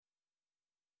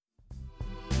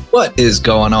What is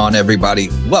going on, everybody?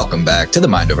 Welcome back to the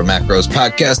Mind Over Macros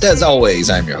podcast. As always,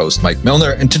 I'm your host, Mike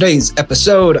Milner. In today's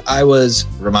episode, I was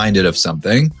reminded of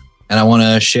something, and I want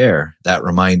to share that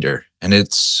reminder. And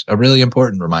it's a really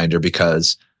important reminder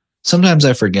because sometimes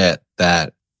I forget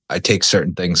that I take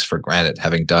certain things for granted,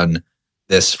 having done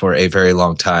this for a very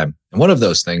long time. And one of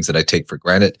those things that I take for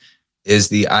granted is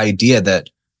the idea that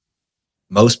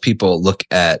most people look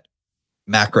at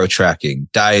macro tracking,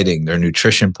 dieting, their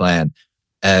nutrition plan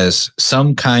as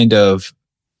some kind of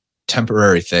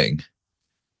temporary thing,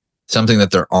 something that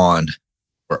they're on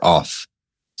or off,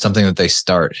 something that they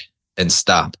start and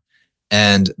stop.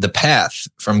 And the path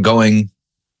from going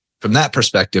from that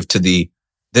perspective to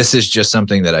this is just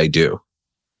something that I do.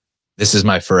 This is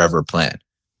my forever plan.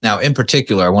 Now, in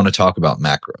particular, I want to talk about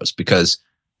macros because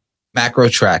macro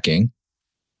tracking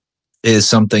is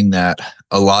something that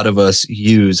a lot of us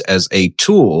use as a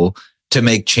tool to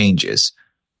make changes.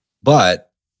 But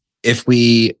if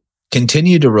we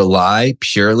continue to rely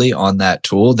purely on that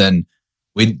tool, then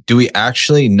do we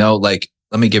actually know, let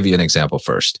me give you an example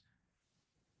first.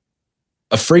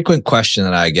 A frequent question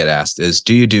that I get asked is,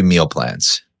 do you do meal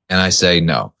plans? And I say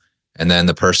no. And then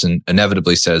the person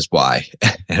inevitably says, why?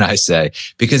 And I say,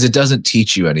 because it doesn't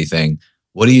teach you anything.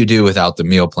 What do you do without the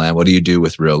meal plan? What do you do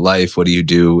with real life? What do you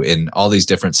do in all these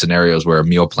different scenarios where a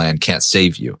meal plan can't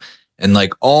save you? And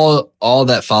all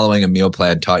that following a meal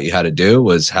plan taught you how to do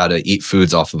was how to eat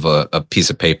foods off of a piece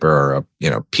of paper or a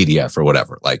PDF or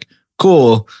whatever.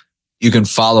 Cool, you can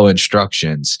follow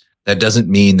instructions. That doesn't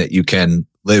mean that you can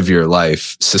live your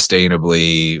life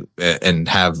sustainably and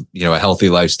have a healthy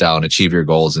lifestyle and achieve your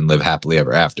goals and live happily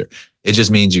ever after. It just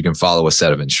means you can follow a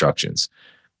set of instructions.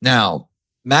 Now,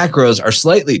 macros are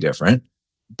slightly different,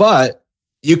 but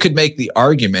you could make the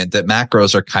argument that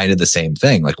macros are kind of the same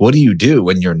thing. What do you do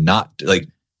when you're not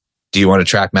do you want to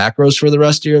track macros for the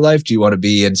rest of your life? Do you want to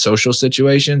be in social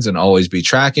situations and always be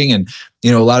tracking? And,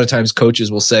 a lot of times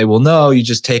coaches will say, well, no, you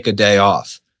just take a day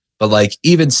off. But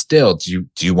even still, do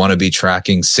you want to be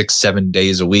tracking 6-7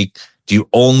 days a week? Do you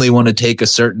only want to take a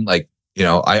certain, I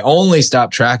only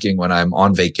stop tracking when I'm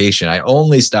on vacation. I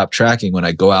only stop tracking when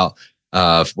I go out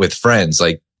with friends.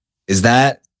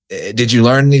 Did you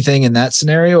learn anything in that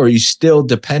scenario? Or are you still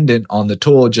dependent on the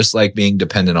tool, just like being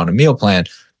dependent on a meal plan?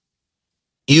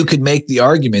 You could make the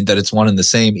argument that it's one and the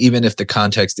same, even if the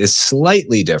context is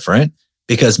slightly different,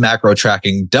 because macro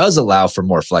tracking does allow for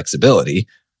more flexibility,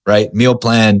 right? Meal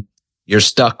plan, you're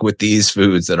stuck with these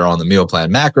foods that are on the meal plan.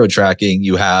 Macro tracking,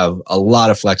 you have a lot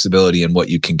of flexibility in what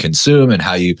you can consume and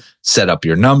how you set up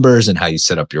your numbers and how you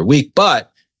set up your week.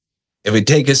 But if we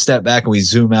take a step back and we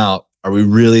zoom out, are we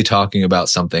really talking about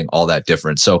something all that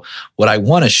different? So what I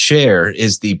want to share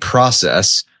is the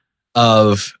process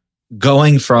of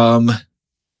going from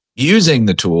using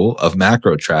the tool of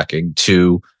macro tracking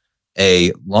to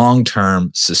a long-term,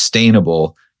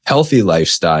 sustainable, healthy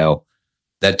lifestyle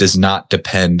that does not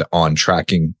depend on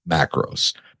tracking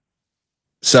macros.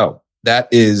 So that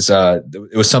is,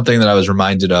 it was something that I was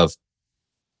reminded of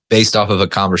based off of a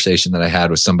conversation that I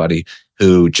had with somebody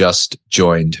who just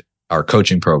joined our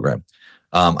coaching program.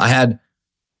 I had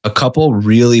a couple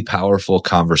really powerful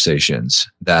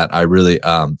conversations that I really,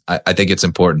 I think it's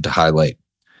important to highlight.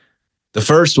 The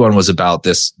first one was about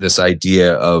this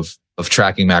idea of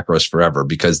tracking macros forever,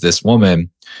 because this woman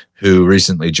who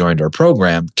recently joined our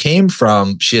program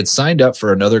she had signed up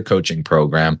for another coaching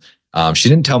program. She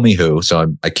didn't tell me who,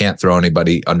 so I can't throw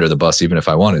anybody under the bus, even if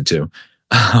I wanted to.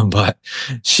 But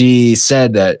she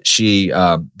said that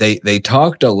they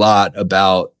talked a lot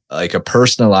about a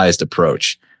personalized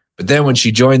approach. But then when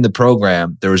she joined the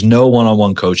program, there was no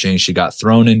one-on-one coaching. She got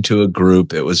thrown into a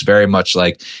group. It was very much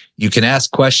you can ask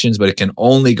questions, but it can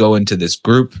only go into this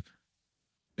group,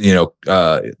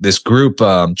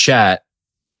 chat.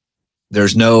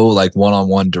 There's no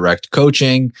one-on-one direct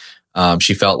coaching.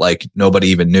 She felt like nobody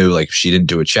even knew, if she didn't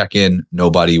do a check-in,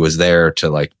 nobody was there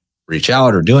to reach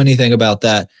out or do anything about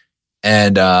that.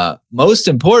 And most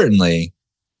importantly,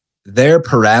 their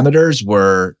parameters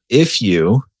were, if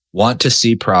you want to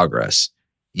see progress,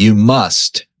 you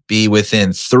must be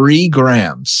within 3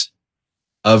 grams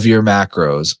of your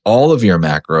macros, all of your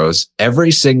macros,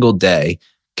 every single day,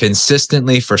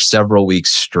 consistently for several weeks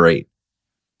straight.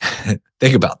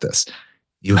 Think about this.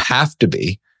 You have to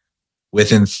be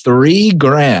within 3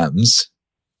 grams,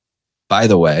 by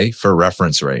the way, for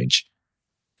reference range.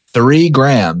 3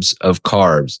 grams of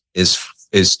carbs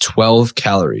is 12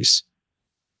 calories.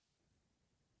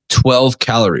 12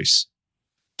 calories.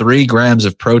 3 grams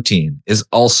of protein is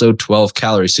also 12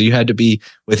 calories. So you had to be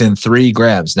within 3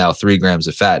 grams. Now, 3 grams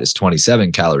of fat is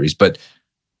 27 calories, but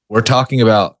we're talking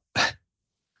about,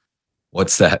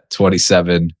 what's that?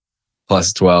 27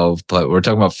 plus 12, but we're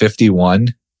talking about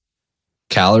 51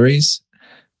 calories.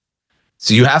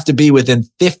 So you have to be within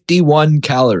 51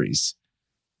 calories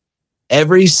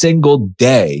every single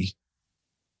day,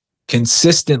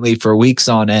 consistently for weeks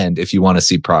on end, if you want to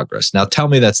see progress. Now tell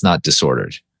me that's not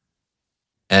disordered.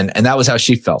 And that was how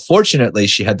she felt. Fortunately,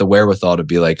 she had the wherewithal to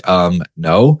be like,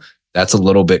 no, that's a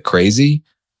little bit crazy,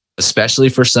 especially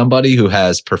for somebody who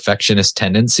has perfectionist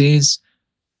tendencies,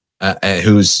 and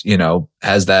who's,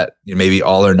 has that maybe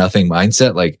all or nothing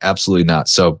mindset. Like, absolutely not.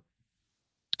 So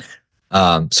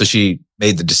she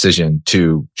made the decision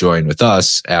to join with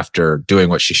us after doing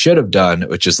what she should have done,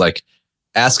 which is like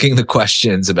asking the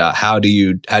questions about how do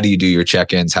you do your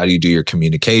check-ins? How do you do your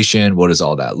communication? What does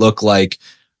all that look like?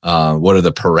 What are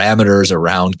the parameters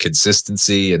around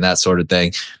consistency and that sort of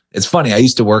thing? It's funny. I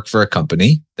used to work for a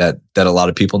company that a lot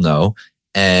of people know,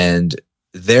 and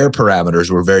their parameters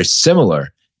were very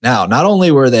similar. Now, not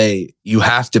only were you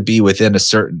have to be within a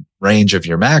certain range of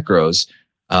your macros.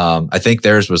 I think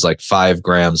theirs was like 5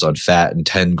 grams on fat and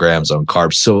 10 grams on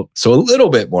carbs. So a little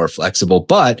bit more flexible,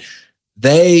 but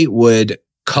they would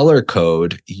color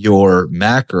code your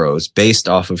macros based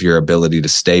off of your ability to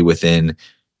stay within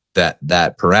that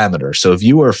parameter. So if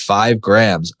you were 5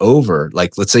 grams over,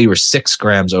 like let's say you were 6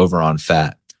 grams over on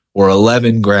fat or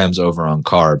 11 grams over on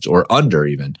carbs or under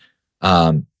even,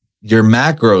 your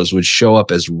macros would show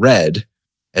up as red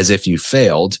as if you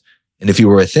failed. And if you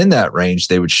were within that range,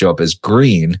 they would show up as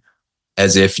green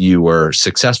as if you were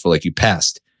successful, like you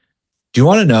passed. Do you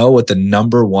want to know what the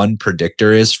number one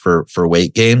predictor is for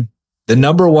weight gain? The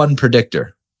number one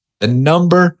predictor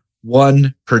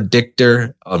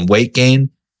on weight gain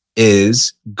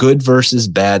is good versus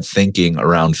bad thinking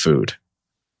around food.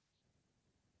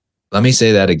 Let me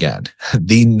say that again.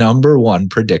 The number one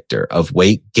predictor of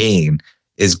weight gain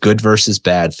is good versus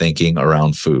bad thinking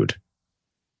around food.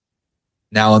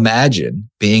 Now imagine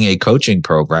being a coaching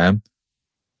program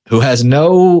who has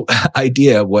no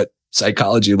idea what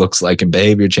psychology looks like and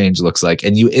behavior change looks like,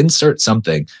 and you insert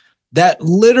something that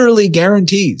literally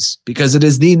guarantees, because it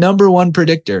is the number one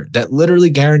predictor that literally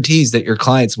guarantees that your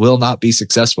clients will not be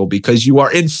successful because you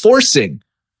are enforcing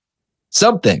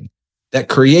something that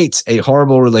creates a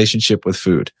horrible relationship with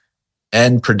food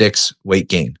and predicts weight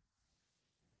gain.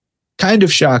 Kind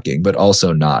of shocking, but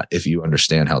also not if you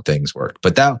understand how things work.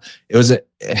 But that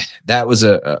was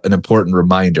an important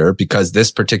reminder, because this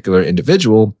particular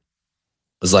individual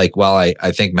was like, well,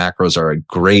 I think macros are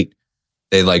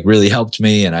they like really helped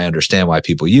me, and I understand why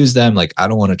people use them. Like, I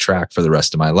don't want to track for the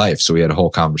rest of my life. So we had a whole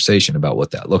conversation about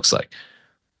what that looks like.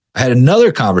 I had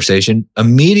another conversation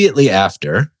immediately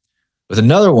after with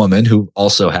another woman who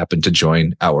also happened to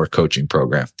join our coaching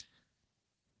program.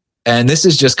 And this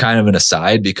is just kind of an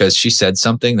aside, because she said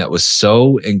something that was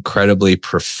so incredibly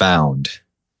profound.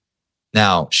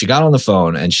 Now, she got on the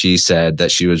phone and she said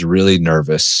that she was really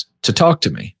nervous to talk to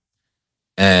me.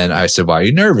 And I said, why are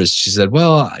you nervous? She said,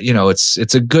 well,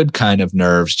 it's a good kind of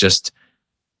nerves. Just,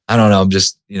 I don't know. I'm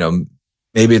just,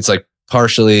 maybe it's like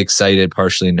partially excited,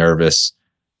 partially nervous.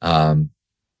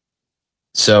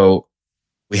 So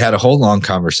we had a whole long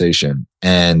conversation,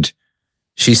 and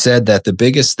she said that the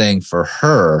biggest thing for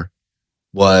her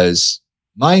was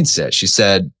mindset. She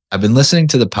said, I've been listening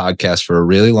to the podcast for a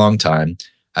really long time.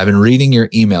 I've been reading your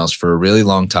emails for a really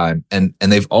long time, and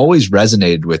they've always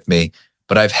resonated with me,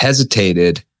 but I've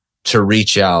hesitated to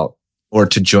reach out or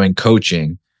to join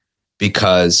coaching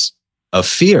because of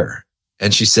fear.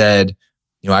 And she said,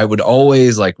 I would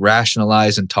always like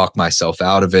rationalize and talk myself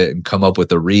out of it and come up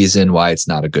with a reason why it's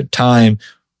not a good time,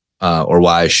 or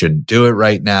why I shouldn't do it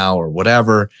right now or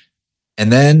whatever.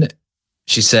 And then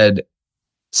she said,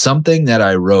 something that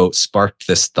I wrote sparked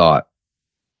this thought.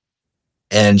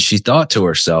 And she thought to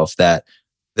herself that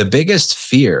the biggest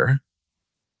fear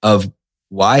of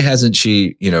why hasn't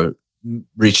she,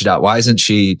 reached out? Why hasn't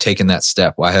she taken that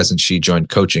step? Why hasn't she joined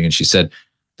coaching? And she said,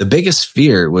 the biggest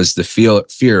fear was the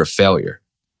fear of failure.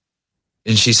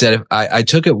 And she said, I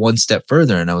took it one step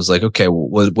further, and I was like, okay,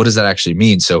 well, what does that actually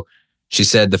mean? So she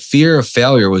said the fear of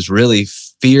failure was really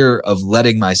fear of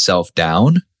letting myself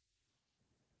down.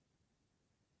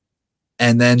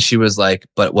 And then she was like,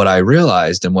 but what I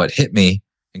realized and what hit me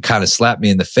and kind of slapped me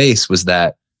in the face was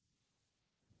that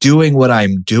doing what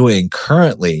I'm doing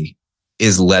currently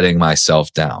is letting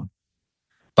myself down.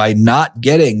 By not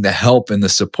getting the help and the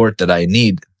support that I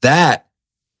need, that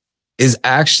is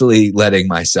actually letting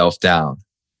myself down.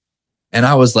 And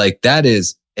I was like, that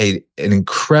is an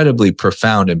incredibly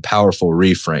profound and powerful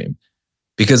reframe,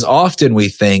 because often we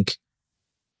think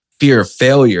fear of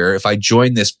failure. If I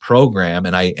join this program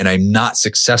and I'm not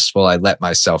successful, I let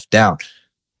myself down.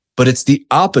 but it's the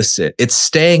opposite. It's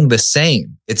staying the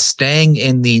same. It's staying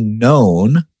in the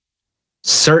known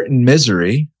certain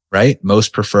misery, right?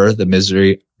 Most prefer the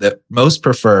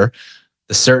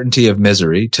certainty of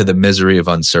misery to the misery of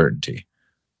uncertainty.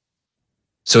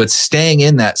 So it's staying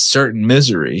in that certain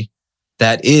misery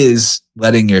that is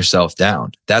letting yourself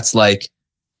down. That's like,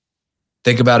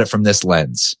 think about it from this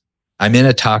lens. I'm in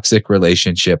a toxic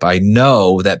relationship. I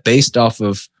know that based off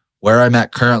of where I'm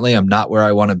at currently, I'm not where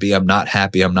I want to be. I'm not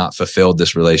happy. I'm not fulfilled.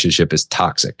 This relationship is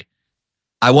toxic.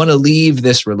 I want to leave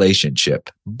this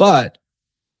relationship, but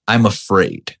I'm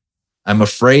afraid. I'm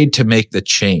afraid to make the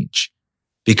change,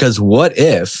 because what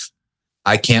if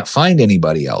I can't find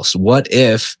anybody else? What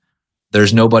if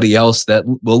there's nobody else that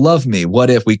will love me? What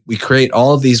if we create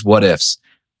all of these what ifs?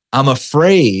 I'm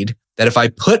afraid that if I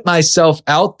put myself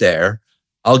out there,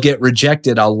 I'll get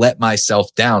rejected. I'll let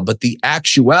myself down. But the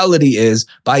actuality is,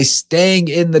 by staying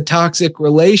in the toxic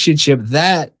relationship,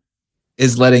 that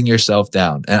is letting yourself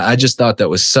down. And I just thought that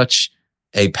was such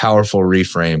a powerful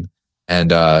reframe.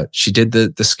 And she did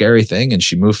the scary thing, and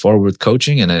she moved forward with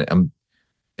coaching. And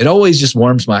it always just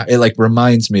it like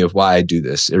reminds me of why I do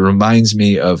this. It reminds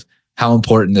me of how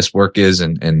important this work is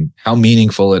and how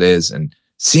meaningful it is. And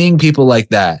seeing people like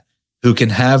that who can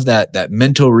have that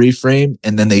mental reframe,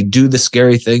 and then they do the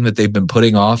scary thing that they've been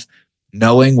putting off,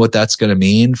 knowing what that's going to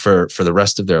mean for the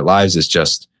rest of their lives, is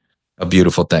just a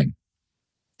beautiful thing.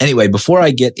 Anyway, before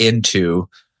I get into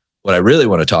what I really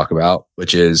want to talk about,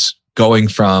 which is going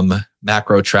from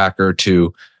macro tracker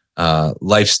to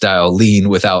lifestyle lean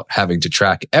without having to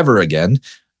track ever again,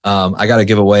 I got to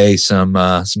give away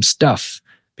some stuff,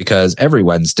 because every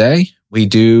Wednesday we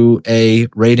do a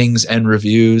ratings and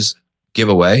reviews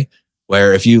giveaway,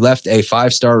 where if you left a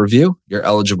 5-star review, you're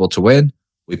eligible to win.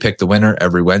 We pick the winner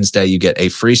every Wednesday. You get a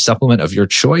free supplement of your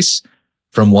choice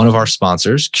from one of our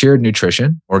sponsors, Cured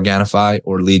Nutrition, Organifi,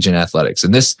 or Legion Athletics.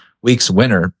 And this week's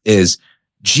winner is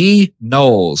G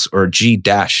Knowles, or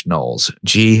G-Knowles.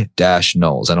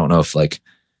 G-Knowles. I don't know if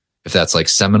that's like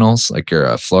Seminoles, like you're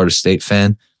a Florida State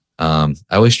fan. I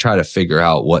always try to figure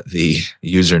out what the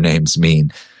usernames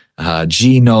mean.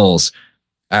 G Knowles.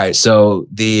 All right. So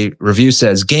the review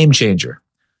says, game changer.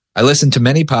 I listened to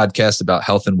many podcasts about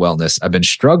health and wellness. I've been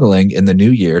struggling in the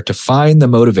new year to find the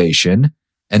motivation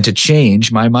and to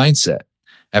change my mindset.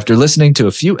 After listening to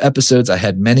a few episodes, I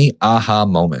had many aha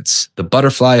moments. The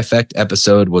butterfly effect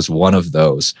episode was one of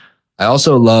those. I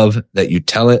also love that you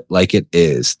tell it like it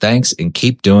is. Thanks, and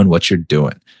keep doing what you're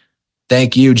doing.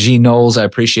 Thank you, G Knowles. I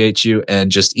appreciate you. And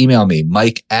just email me,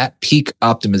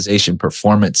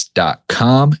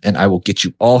 mike@peakoptimizationperformance.com, and I will get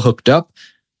you all hooked up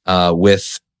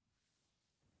with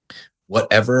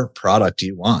whatever product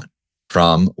you want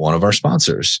from one of our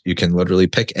sponsors. You can literally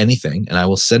pick anything, and I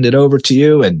will send it over to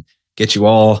you and get you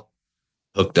all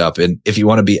hooked up. And if you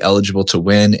want to be eligible to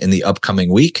win in the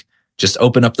upcoming week, just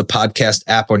open up the podcast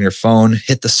app on your phone,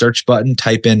 hit the search button,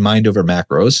 type in Mind Over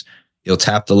Macros. You'll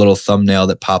tap the little thumbnail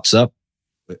that pops up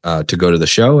to go to the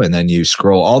show, and then you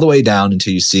scroll all the way down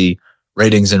until you see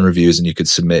ratings and reviews, and you could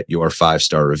submit your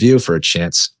 5-star review for a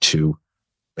chance to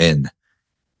win.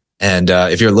 And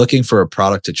if you're looking for a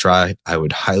product to try, I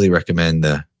would highly recommend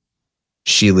the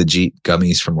Shilajit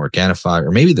gummies from Organifi,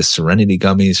 or maybe the Serenity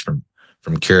gummies from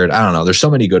Cured. I don't know. There's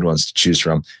so many good ones to choose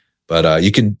from, but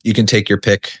you can take your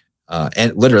pick,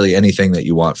 and literally anything that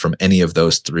you want from any of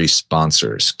those 3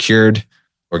 sponsors: Cured,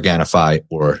 Organifi,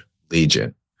 or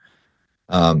Legion.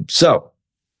 So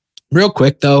real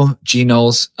quick though, G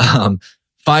Knowles,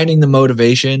 finding the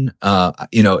motivation,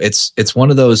 it's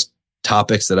one of those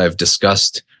topics that I've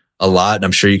discussed a lot, and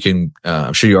I'm sure you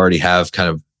already have kind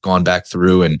of gone back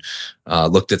through and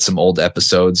looked at some old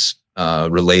episodes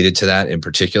related to that in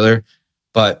particular.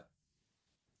 But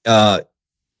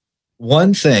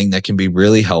one thing that can be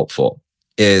really helpful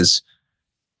is,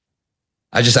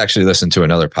 I just actually listened to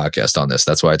another podcast on this.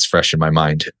 That's why it's fresh in my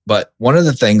mind. But one of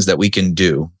the things that we can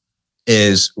do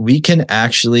is we can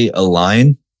actually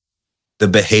align the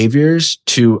behaviors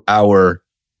to our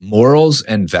morals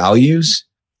and values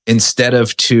instead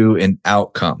of to an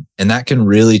outcome. And that can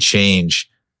really change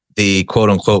the quote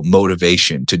unquote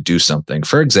motivation to do something.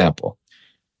 For example,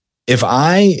 if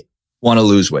I want to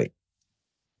lose weight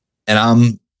and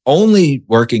I'm only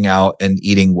working out and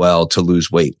eating well to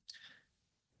lose weight,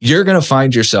 you're going to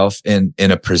find yourself in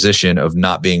a position of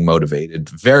not being motivated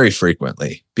very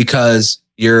frequently, because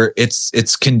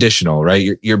it's conditional,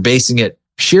 right? You're basing it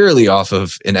purely off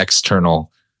of an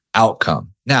external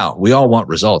outcome. Now, we all want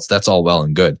results. That's all well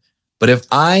and good. But if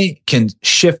I can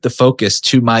shift the focus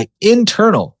to my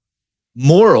internal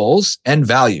morals and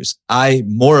values, I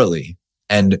morally,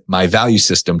 and my value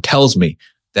system tells me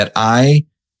that I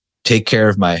take care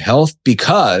of my health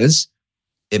because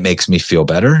it makes me feel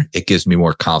better. It gives me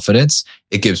more confidence.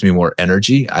 It gives me more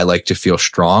energy. I like to feel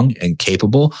strong and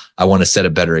capable. I want to set a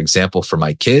better example for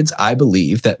my kids. I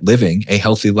believe that living a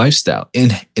healthy lifestyle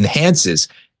enhances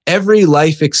every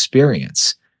life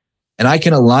experience. And I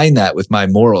can align that with my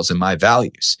morals and my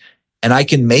values. And I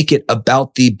can make it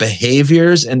about the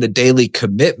behaviors and the daily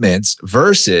commitments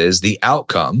versus the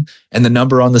outcome and the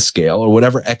number on the scale or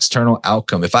whatever external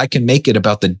outcome. If I can make it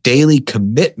about the daily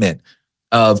commitment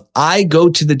of I go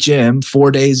to the gym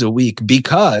 4 days a week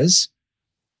because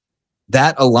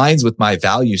that aligns with my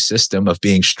value system of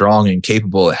being strong and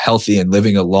capable, healthy, and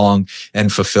living a long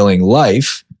and fulfilling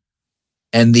life.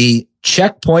 And the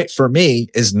checkpoint for me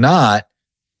is not,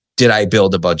 did I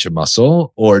build a bunch of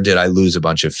muscle or did I lose a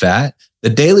bunch of fat? The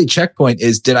daily checkpoint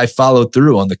is, did I follow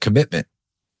through on the commitment?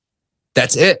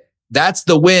 That's it. That's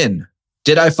the win.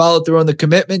 Did I follow through on the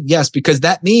commitment? Yes, because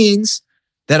that means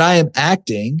that I am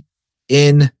acting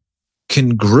in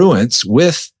congruence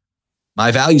with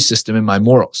my value system and my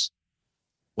morals.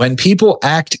 When people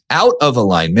act out of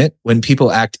alignment, when people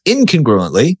act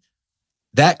incongruently,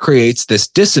 that creates this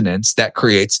dissonance, that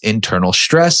creates internal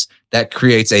stress, that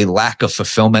creates a lack of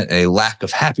fulfillment, and a lack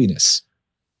of happiness.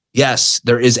 Yes,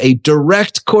 there is a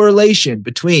direct correlation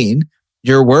between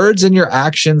your words and your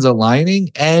actions aligning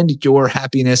and your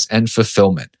happiness and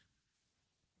fulfillment.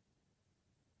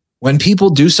 When people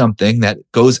do something that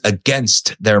goes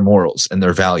against their morals and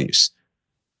their values,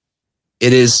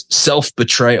 it is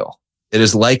self-betrayal. It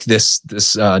is like this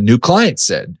new client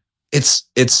said. It's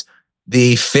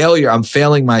the failure. I'm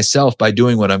failing myself by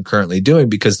doing what I'm currently doing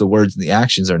because the words and the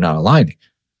actions are not aligning.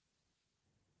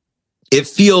 It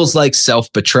feels like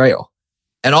self-betrayal.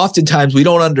 And oftentimes we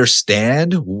don't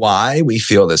understand why we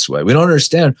feel this way. We don't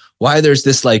understand why there's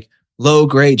this like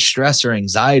low-grade stress or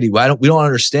anxiety. We don't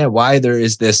understand why there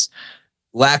is this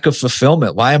lack of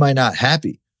fulfillment. Why am I not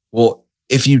happy? Well,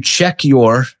 if you check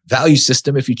your value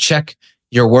system, if you check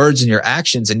your words and your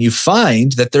actions and you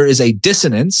find that there is a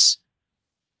dissonance,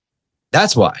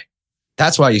 that's why.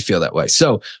 That's why you feel that way.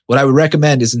 So what I would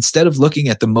recommend is instead of looking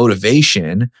at the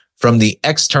motivation from the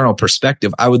external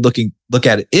perspective, I would look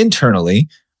at it internally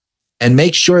and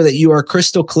make sure that you are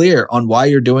crystal clear on why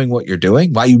you're doing what you're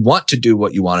doing, why you want to do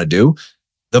what you want to do,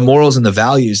 the morals and the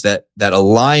values that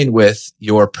align with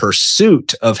your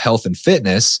pursuit of health and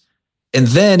fitness. And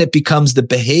then it becomes the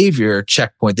behavior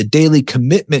checkpoint, the daily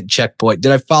commitment checkpoint.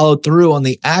 Did I follow through on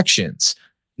the actions?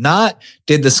 Not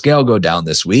did the scale go down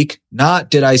this week?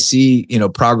 Not did I see,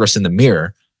 progress in the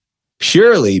mirror?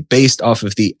 Purely based off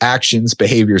of the actions,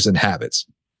 behaviors, and habits,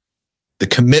 the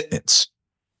commitments.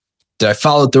 Did I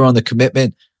follow through on the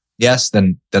commitment? Yes,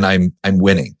 then I'm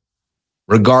winning,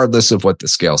 regardless of what the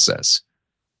scale says.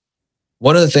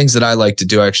 One of the things that I like to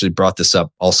do, I actually brought this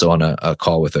up also on a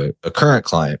call with a current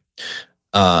client.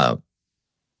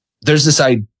 There's this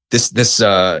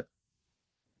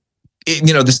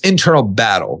internal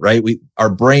battle, right? Our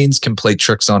brains can play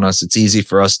tricks on us. It's easy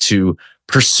for us to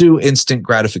pursue instant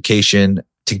gratification,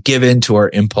 to give in to our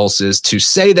impulses, to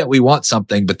say that we want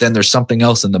something, but then there's something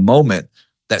else in the moment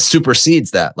that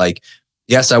supersedes that. Like,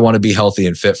 yes, I want to be healthy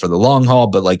and fit for the long haul,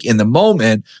 but like in the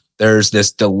moment, there's this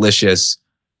delicious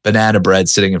banana bread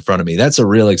sitting in front of me. That's a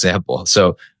real example.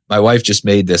 So my wife just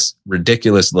made this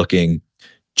ridiculous looking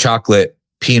chocolate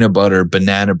peanut butter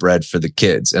banana bread for the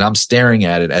kids. And I'm staring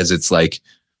at it as it's like,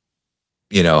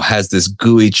 has this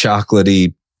gooey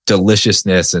chocolatey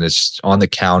deliciousness and it's on the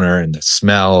counter and the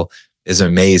smell is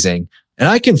amazing. And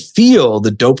I can feel the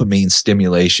dopamine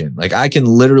stimulation. Like I can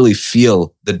literally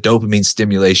feel the dopamine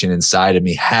stimulation inside of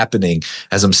me happening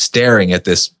as I'm staring at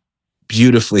this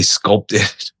beautifully sculpted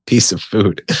piece of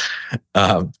food.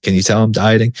 Can you tell I'm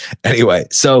dieting? Anyway,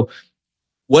 so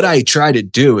what I try to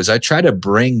do is I try to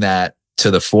bring that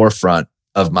to the forefront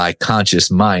of my conscious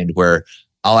mind where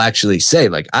I'll actually say,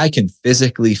 like, I can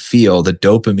physically feel the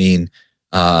dopamine,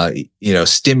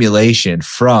 stimulation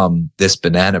from this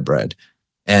banana bread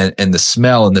and the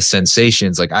smell and the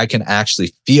sensations. Like I can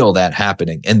actually feel that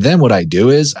happening. And then what I do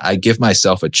is I give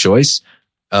myself a choice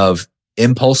of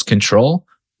impulse control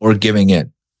or giving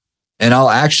in. And I'll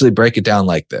actually break it down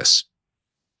like this.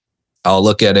 I'll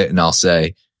look at it and I'll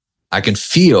say, I can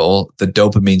feel the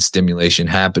dopamine stimulation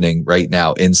happening right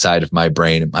now inside of my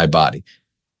brain and my body.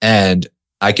 And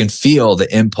I can feel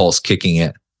the impulse kicking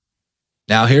in.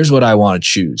 Now, here's what I want to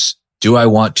choose. Do I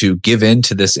want to give in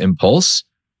to this impulse,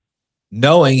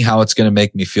 knowing how it's going to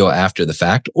make me feel after the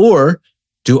fact? Or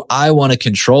do I want to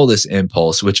control this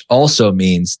impulse, which also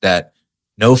means that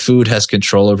no food has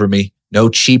control over me, no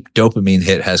cheap dopamine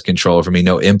hit has control over me,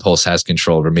 no impulse has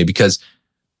control over me? Because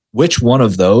which one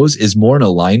of those is more in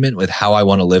alignment with how I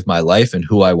want to live my life and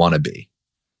who I want to be.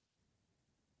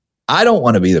 I don't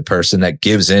want to be the person that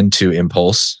gives into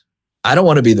impulse. I don't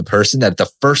want to be the person that the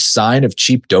first sign of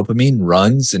cheap dopamine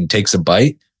runs and takes a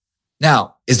bite.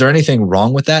 Now, is there anything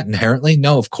wrong with that inherently?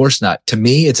 No, of course not. To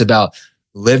me, it's about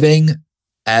living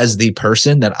as the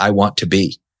person that I want to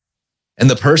be. And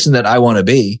the person that I want to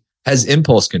be has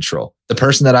impulse control. The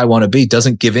person that I want to be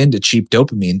doesn't give in to cheap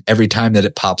dopamine every time that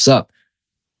it pops up.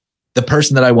 The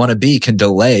person that I want to be can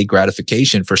delay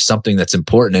gratification for something that's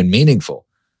important and meaningful.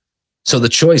 So the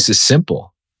choice is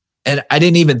simple. And I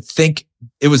didn't even think,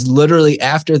 it was literally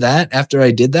after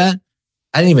I did that,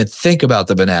 I didn't even think about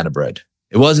the banana bread.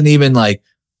 It wasn't even like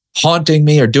haunting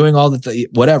me or doing all the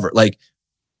whatever. Like,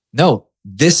 no,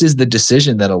 this is the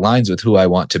decision that aligns with who I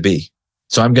want to be.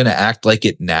 So I'm going to act like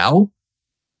it now.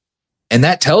 And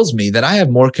that tells me that I have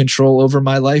more control over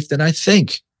my life than I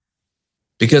think,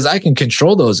 because I can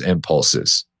control those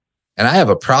impulses and I have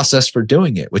a process for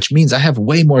doing it, which means I have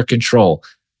way more control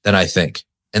than I think.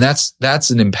 And that's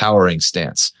an empowering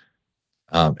stance.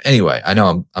 Anyway, I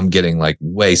know I'm getting like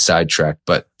way sidetracked,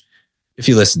 but if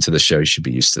you listen to the show, you should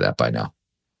be used to that by now.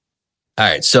 All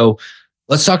right. So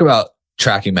let's talk about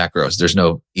tracking macros. There's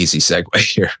no easy segue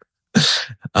here.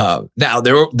 Now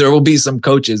there will be some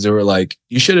coaches who are like,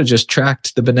 you should have just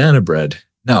tracked the banana bread.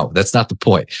 No, that's not the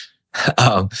point.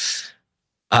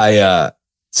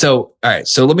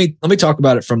 So let me talk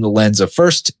about it from the lens of,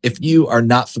 first, if you are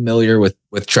not familiar with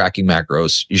tracking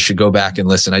macros, you should go back and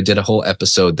listen. I did a whole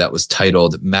episode that was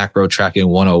titled Macro Tracking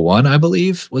 101, I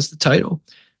believe was the title.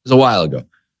 It was a while ago.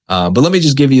 But let me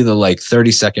just give you the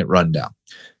 30-second rundown.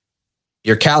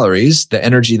 Your calories, the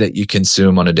energy that you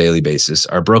consume on a daily basis,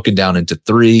 are broken down into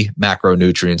 3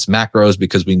 macronutrients. Macros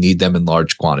because we need them in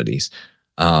large quantities.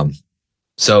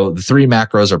 So the 3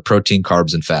 macros are protein,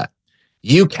 carbs, and fat.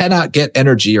 You cannot get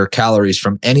energy or calories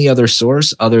from any other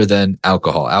source other than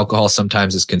alcohol. Alcohol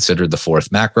sometimes is considered the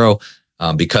 4th macro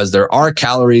because there are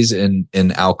calories in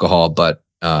alcohol, but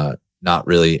not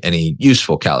really any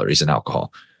useful calories in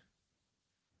alcohol.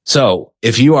 So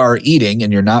if you are eating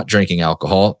and you're not drinking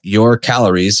alcohol, your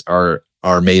calories are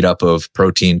made up of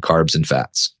protein, carbs, and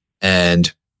fats.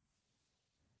 And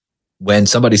when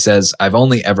somebody says, I've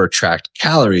only ever tracked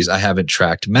calories, I haven't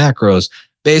tracked macros,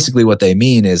 basically what they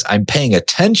mean is I'm paying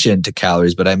attention to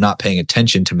calories, but I'm not paying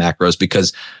attention to macros,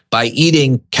 because by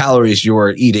eating calories,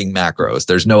 you're eating macros.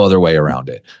 There's no other way around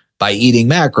it. By eating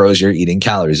macros, you're eating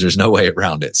calories. There's no way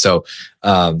around it. So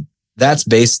that's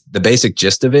the basic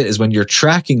gist of it is when you're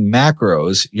tracking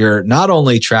macros, you're not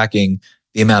only tracking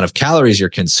the amount of calories you're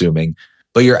consuming,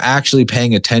 but you're actually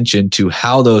paying attention to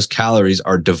how those calories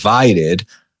are divided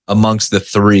amongst the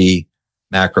 3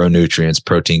 macronutrients,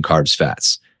 protein, carbs,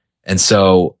 fats. And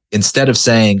so instead of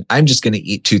saying, I'm just going to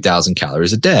eat 2,000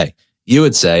 calories a day, you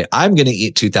would say, I'm going to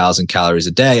eat 2,000 calories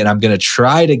a day, and I'm going to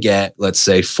try to get, let's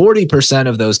say, 40%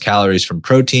 of those calories from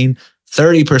protein,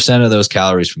 30% of those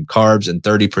calories from carbs, and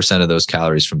 30% of those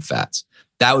calories from fats.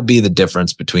 That would be the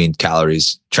difference between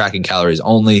tracking calories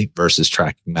only versus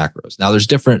tracking macros. Now, there's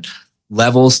different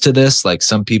levels to this. Like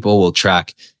some people will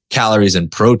track calories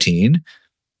and protein,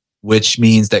 which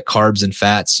means that carbs and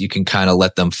fats, you can kind of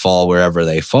let them fall wherever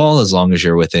they fall. As long as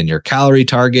you're within your calorie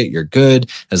target, you're good.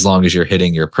 As long as you're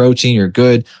hitting your protein, you're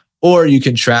good. Or you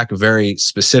can track very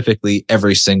specifically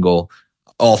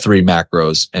all 3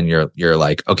 macros, and you're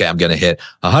like, okay, I'm going to hit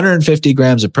 150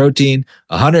 grams of protein,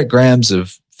 100 grams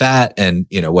of fat, and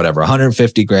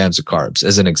 150 grams of carbs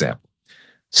as an example.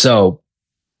 So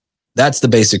that's the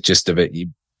basic gist of it.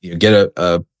 You get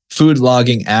a food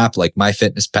logging app like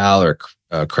MyFitnessPal or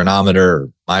Chronometer or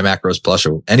My Macros Plus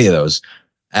or any of those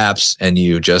apps, and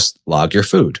you just log your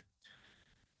food.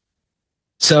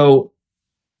 So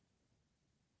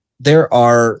there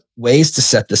are ways to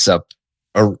set this up,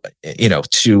 or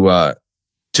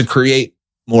to create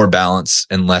more balance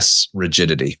and less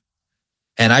rigidity.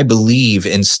 And I believe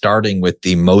in starting with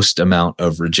the most amount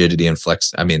of rigidity and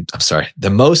the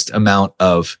most amount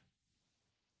of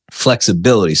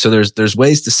flexibility. So there's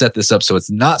ways to set this up so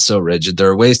it's not so rigid. There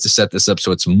are ways to set this up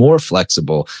so it's more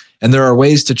flexible. And there are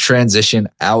ways to transition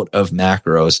out of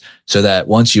macros so that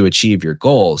once you achieve your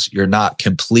goals, you're not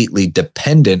completely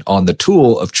dependent on the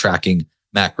tool of tracking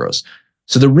macros.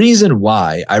 So the reason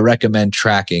why I recommend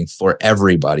tracking for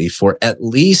everybody for at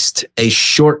least a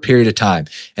short period of time,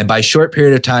 and by short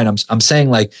period of time, I'm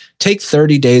saying take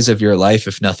 30 days of your life,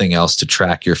 if nothing else, to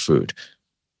track your food.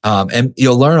 And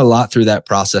you'll learn a lot through that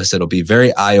process. It'll be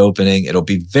very eye-opening. It'll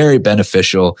be very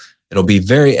beneficial. It'll be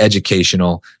very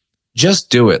educational. Just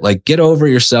do it. Get over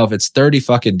yourself. It's 30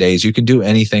 fucking days. You can do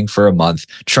anything for a month.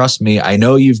 Trust me. I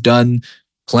know you've done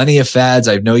plenty of fads.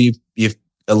 I know you've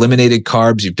eliminated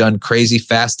carbs. You've done crazy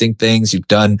fasting things. You've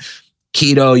done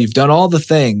keto. You've done all the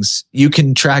things. You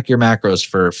can track your macros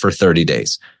for 30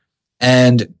 days.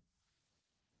 And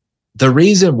the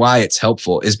reason why it's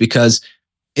helpful is because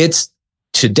it's,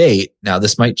 to date, now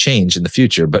this might change in the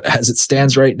future, but as it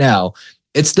stands right now,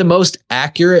 it's the most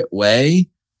accurate way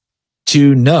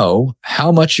to know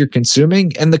how much you're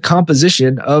consuming and the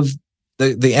composition of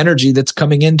the energy that's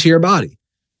coming into your body.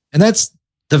 And that's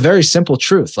the very simple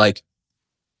truth. Like,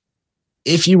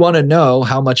 if you want to know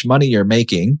how much money you're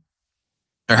making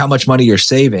or how much money you're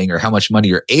saving or how much money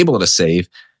you're able to save,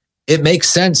 it makes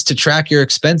sense to track your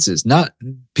expenses.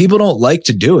 People don't like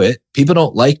to do it. People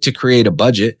don't like to create a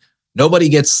budget. Nobody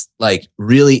gets like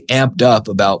really amped up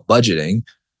about budgeting,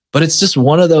 but it's just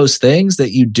one of those things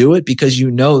that you do it because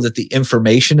you know that the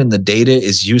information and the data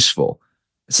is useful.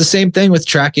 It's the same thing with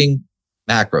tracking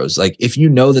macros. Like, if you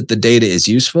know that the data is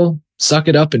useful, suck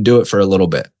it up and do it for a little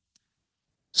bit.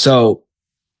 So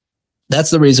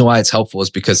that's the reason why it's helpful, is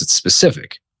because it's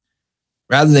specific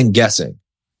rather than guessing,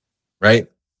 right?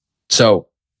 So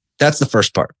that's the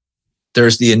first part.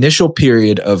 There's the initial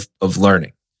period of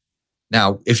learning.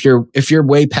 Now, if you're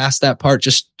way past that part,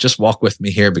 just walk with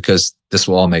me here because this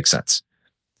will all make sense.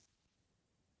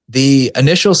 The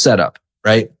initial setup,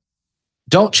 right?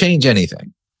 Don't change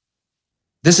anything.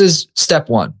 This is step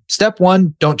one. Step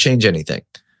one, don't change anything.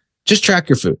 Just track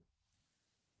your food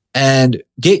and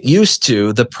get used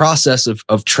to the process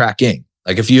of tracking.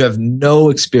 Like, if you have no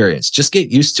experience, just get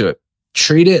used to it.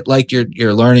 Treat it like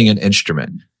you're learning an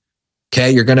instrument.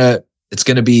 Okay, it's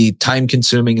gonna be time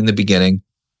consuming in the beginning.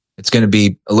 It's going to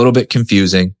be a little bit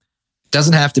confusing. It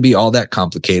doesn't have to be all that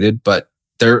complicated, but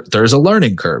there's a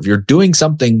learning curve. You're doing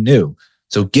something new.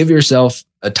 So give yourself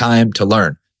a time to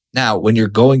learn. Now, when you're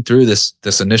going through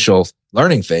this initial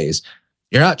learning phase,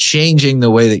 you're not changing the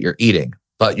way that you're eating,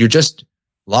 but you're just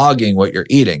logging what you're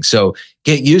eating. So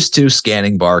get used to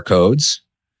scanning barcodes,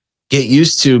 get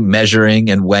used to measuring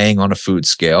and weighing on a food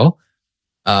scale,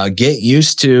 get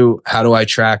used to, how do I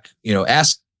track,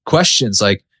 ask questions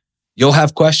like, you'll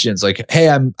have questions like, hey,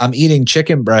 I'm eating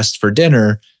chicken breast for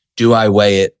dinner. Do I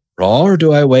weigh it raw or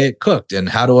do I weigh it cooked? And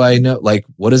how do I know, like,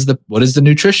 what does the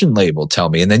nutrition label tell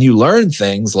me? And then you learn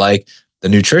things like the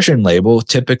nutrition label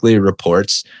typically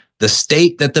reports the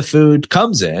state that the food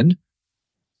comes in,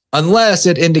 unless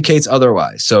it indicates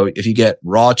otherwise. So if you get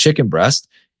raw chicken breast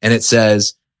and it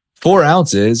says 4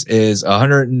 ounces is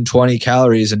 120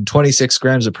 calories and 26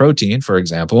 grams of protein, for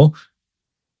example,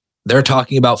 they're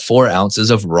talking about 4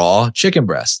 ounces of raw chicken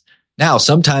breast. Now,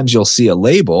 sometimes you'll see a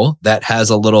label that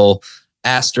has a little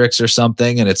asterisk or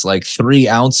something, and it's like 3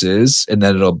 ounces, and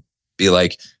then it'll be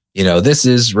like, this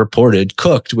is reported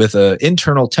cooked with an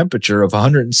internal temperature of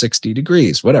 160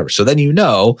 degrees, whatever. So then you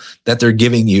know that they're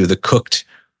giving you the cooked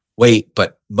weight,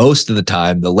 but most of the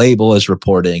time the label is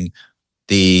reporting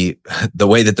the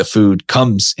way that the food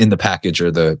comes in the package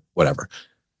or the whatever.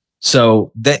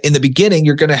 So that in the beginning,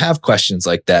 you're going to have questions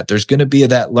like that. There's going to be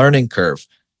that learning curve.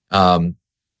 How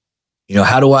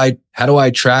do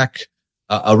I track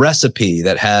a recipe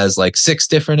that has like 6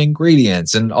 different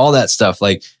ingredients and all that stuff?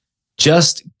 Like,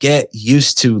 just get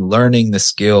used to learning the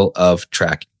skill of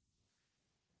tracking.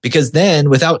 Because then,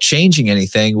 without changing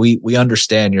anything, we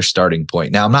understand your starting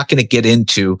point. Now, I'm not going to get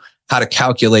into how to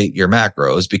calculate your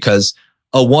macros because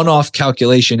a one-off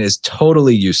calculation is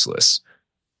totally useless.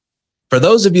 For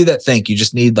those of you that think you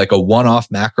just need like a one-off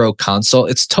macro consult,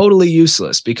 it's totally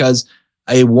useless because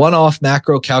a one-off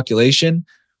macro calculation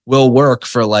will work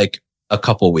for like a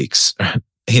couple weeks.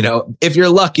 If you're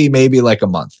lucky, maybe like a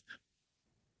month.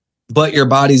 But your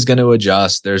body's going to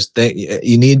adjust.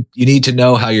 You need to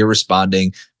know how you're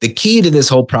responding. The key to this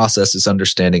whole process is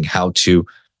understanding how to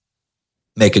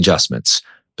make adjustments.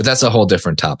 But that's a whole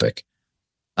different topic.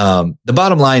 The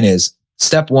bottom line is,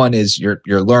 step 1 is you're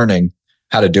learning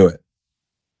how to do it.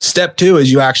 Step 2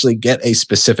 is you actually get a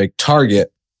specific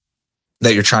target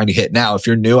that you're trying to hit. Now, if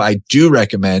you're new, I do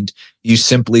recommend you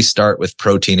simply start with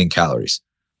protein and calories.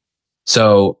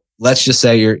 So let's just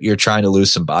say you're trying to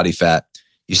lose some body fat.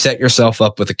 You set yourself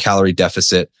up with a calorie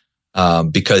deficit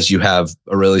because you have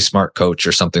a really smart coach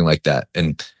or something like that.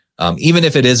 And even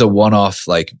if it is a one-off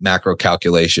like macro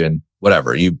calculation,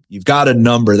 whatever, you've got a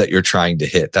number that you're trying to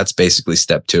hit. That's basically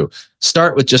step 2.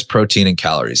 Start with just protein and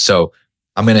calories. So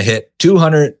I'm going to hit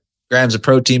 200 grams of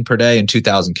protein per day and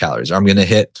 2,000 calories. Or I'm going to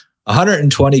hit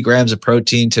 120 grams of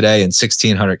protein today and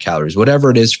 1,600 calories.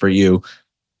 Whatever it is for you,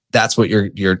 that's what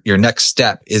your next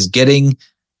step is, getting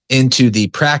into the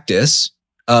practice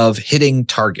of hitting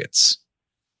targets.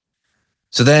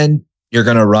 So then you're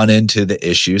going to run into the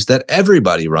issues that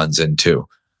everybody runs into.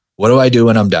 What do I do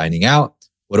when I'm dining out?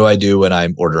 What do I do when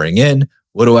I'm ordering in?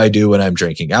 What do I do when I'm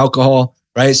drinking alcohol?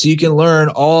 Right? So you can learn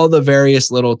all the various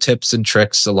little tips and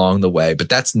tricks along the way, but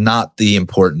that's not the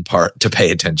important part to pay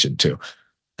attention to.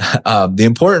 The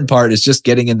important part is just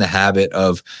getting in the habit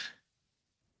of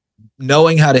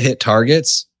knowing how to hit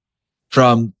targets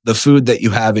from the food that you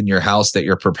have in your house that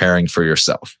you're preparing for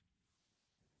yourself.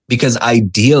 Because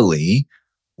ideally,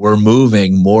 we're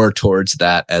moving more towards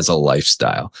that as a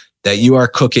lifestyle, that you are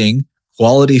cooking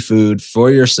quality food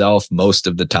for yourself most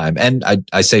of the time. And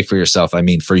I say for yourself, I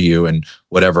mean for you and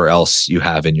whatever else you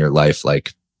have in your life,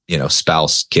 like,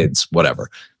 spouse, kids,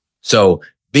 whatever. So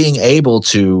being able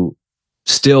to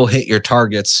still hit your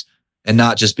targets and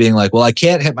not just being like, well, I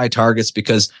can't hit my targets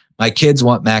because my kids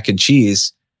want mac and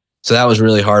cheese. So that was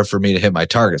really hard for me to hit my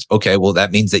targets. Okay, well,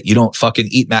 that means that you don't fucking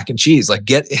eat mac and cheese. Like,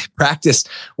 practice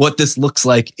what this looks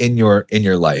like in your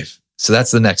life. So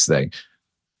that's the next thing.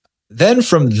 Then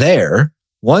from there,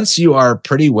 once you are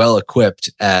pretty well equipped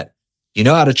at,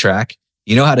 how to track,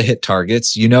 how to hit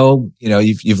targets,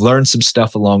 you've learned some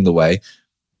stuff along the way.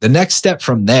 The next step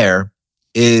from there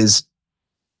is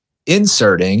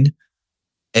inserting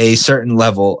a certain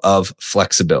level of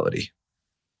flexibility.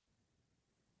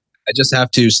 I just have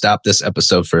to stop this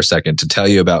episode for a second to tell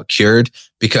you about Cured,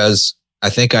 because I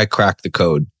think I cracked the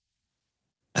code.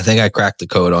 I think I cracked the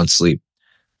code on sleep.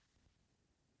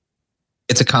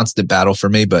 It's a constant battle for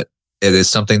me, but it is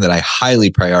something that I highly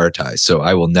prioritize. So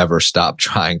I will never stop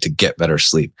trying to get better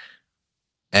sleep.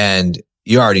 And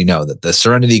you already know that the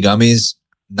Serenity gummies,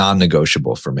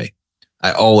 non-negotiable for me.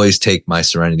 I always take my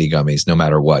Serenity gummies no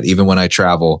matter what. Even when I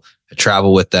travel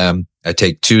with them. I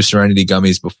take 2 Serenity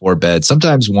gummies before bed,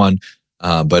 sometimes 1,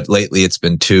 but lately it's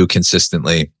been 2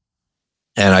 consistently.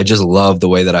 And I just love the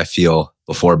way that I feel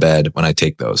before bed when I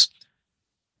take those.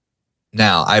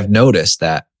 Now, I've noticed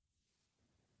that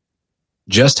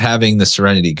just having the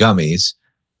Serenity gummies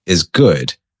is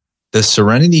good. The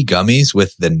Serenity gummies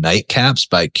with the nightcaps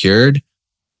by Cured,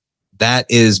 that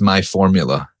is my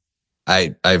formula.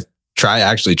 I've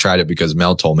actually tried it because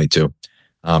Mel told me to,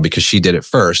 because she did it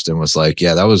first and was like,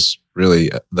 yeah, that was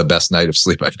really the best night of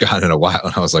sleep I've gotten in a while.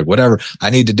 And I was like, whatever, I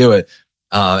need to do it.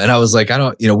 And I was like,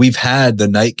 we've had the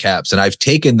nightcaps and I've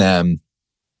taken them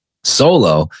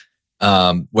solo,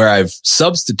 where I've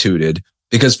substituted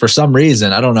because for some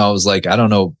reason, I don't know. I was like,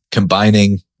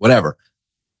 combining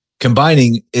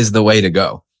is the way to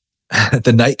go.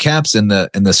 The nightcaps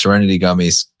and the Serenity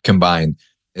gummies combined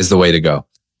is the way to go.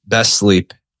 Best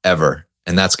sleep ever.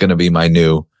 And that's going to be my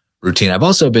new routine. I've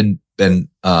also been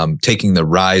taking the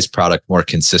Rise product more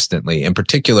consistently. In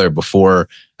particular, before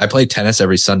I play tennis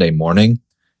every Sunday morning,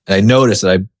 and I noticed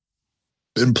that I've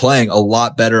been playing a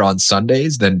lot better on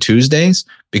Sundays than Tuesdays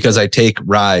because I take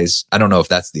Rise. I don't know if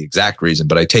that's the exact reason,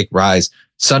 but I take Rise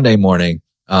Sunday morning,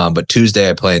 but Tuesday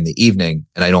I play in the evening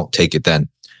and I don't take it then.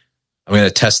 I'm going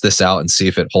to test this out and see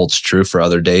if it holds true for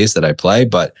other days that I play,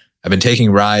 but I've been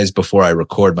taking Rise before I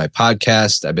record my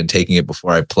podcast. I've been taking it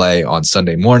before I play on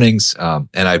Sunday mornings. And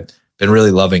I've been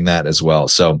really loving that as well.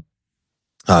 So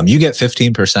you get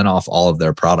 15% off all of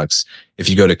their products if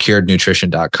you go to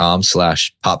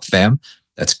curednutrition.com/popfam.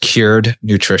 That's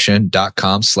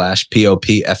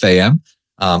curednutrition.com/popfam.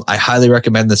 I highly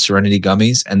recommend the Serenity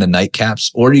gummies and the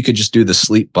nightcaps, or you could just do the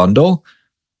sleep bundle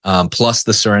plus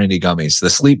the Serenity gummies.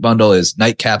 The sleep bundle is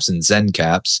nightcaps and Zen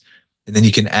caps. And then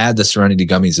you can add the Serenity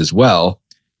gummies as well,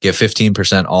 get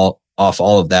 15% off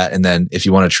all of that. And then if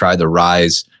you want to try the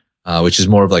Rise, which is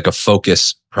more of like a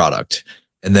focus product.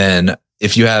 And then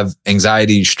if you have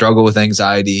anxiety, you struggle with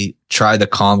anxiety, try the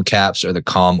Calm caps or the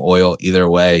Calm oil. Either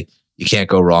way, you can't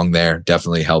go wrong there.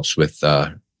 Definitely helps with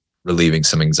relieving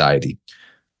some anxiety.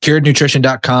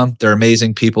 Curednutrition.com. They're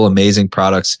amazing people, amazing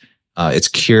products. It's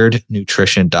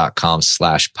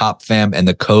curednutrition.com/popfam. And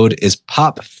the code is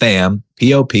POPFAM,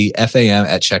 POPFAM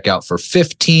at checkout for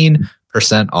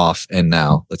 15% off. And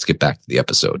now let's get back to the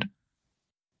episode.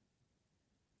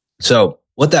 So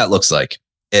what that looks like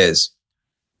is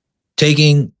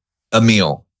taking a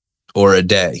meal or a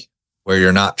day where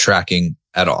you're not tracking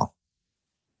at all,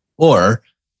 or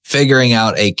figuring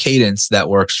out a cadence that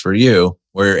works for you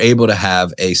where you're able to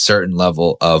have a certain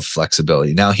level of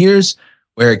flexibility. Now, here's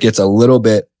where it gets a little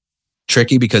bit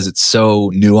tricky because it's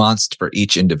so nuanced for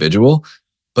each individual.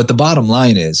 But the bottom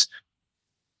line is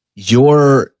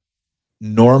your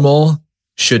normal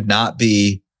should not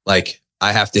be like,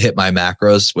 I have to hit my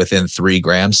macros within 3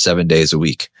 grams 7 days a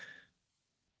week.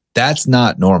 That's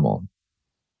not normal.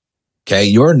 Okay.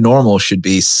 Your normal should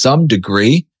be some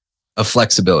degree of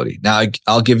flexibility. Now,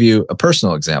 I'll give you a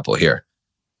personal example here.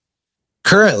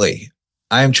 Currently,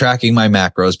 I am tracking my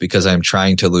macros because I'm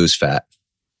trying to lose fat.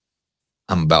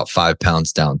 I'm about 5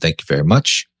 pounds down. Thank you very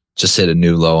much. Just hit a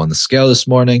new low on the scale this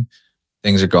morning.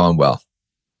 Things are going well.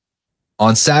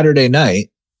 On Saturday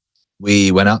night,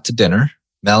 we went out to dinner.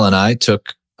 Mel and I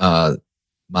took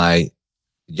my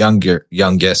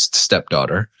youngest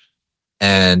stepdaughter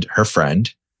and her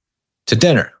friend to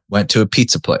dinner. Went to a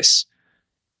pizza place.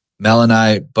 Mel and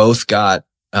I both got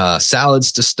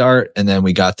salads to start, and then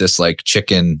we got this like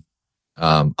chicken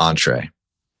entree.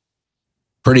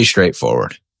 Pretty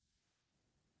straightforward.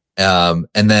 And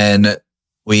then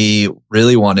we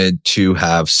really wanted to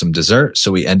have some dessert,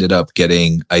 so we ended up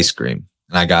getting ice cream.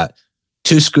 And I got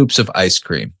 2 scoops of ice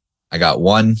cream. I got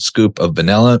 1 scoop of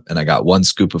vanilla, and I got 1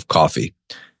 scoop of coffee.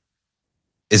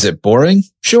 Is it boring?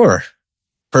 Sure.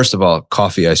 First of all,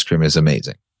 coffee ice cream is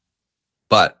amazing.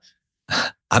 But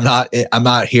I'm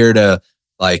not here to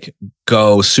like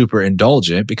go super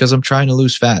indulgent because I'm trying to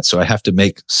lose fat. So I have to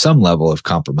make some level of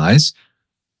compromise.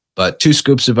 But 2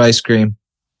 scoops of ice cream.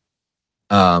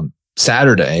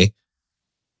 Saturday,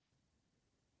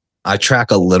 I track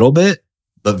a little bit,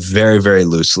 but very, very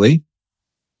loosely.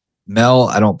 Mel,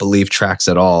 I don't believe, tracks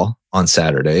at all on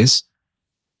Saturdays.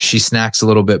 She snacks a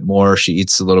little bit more. She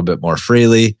eats a little bit more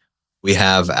freely. We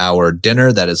have our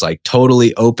dinner that is like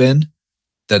totally open.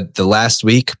 The last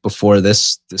week before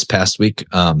this past week,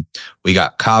 we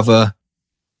got kava.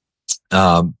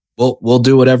 We'll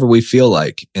do whatever we feel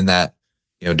like in that,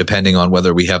 depending on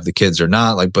whether we have the kids or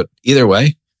not. Like, but either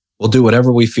way, we'll do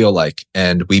whatever we feel like,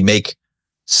 and we make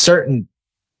certain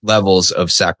levels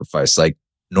of sacrifice. Like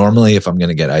normally, if I'm going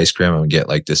to get ice cream, I'm going to get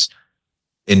like this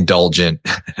indulgent,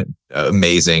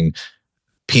 amazing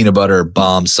peanut butter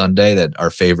bomb sundae that our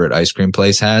favorite ice cream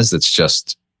place has.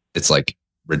 It's like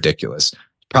ridiculous.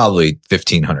 Probably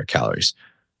 1,500 calories,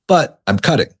 but I'm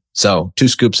cutting. So 2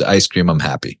 scoops of ice cream, I'm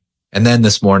happy. And then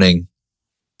this morning,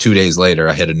 2 days later,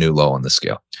 I hit a new low on the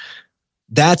scale.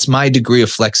 That's my degree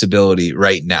of flexibility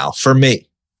right now for me.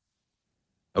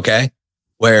 Okay.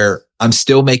 Where I'm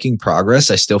still making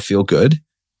progress. I still feel good.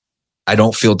 I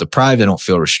don't feel deprived. I don't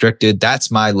feel restricted.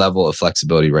 That's my level of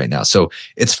flexibility right now. So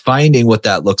it's finding what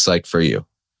that looks like for you.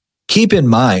 Keep in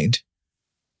mind,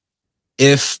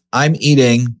 if I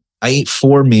eat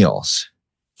 4 meals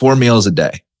a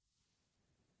day.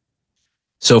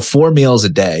 So 4 meals a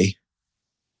day,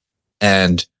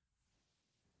 and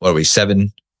what are we,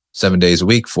 7 days a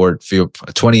week,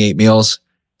 28 meals,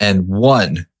 and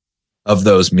 1 of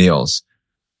those meals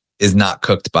is not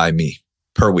cooked by me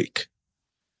per week.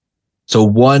 So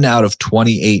 1 out of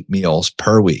 28 meals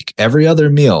per week. Every other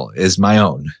meal is my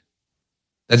own.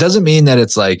 That doesn't mean that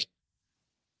it's like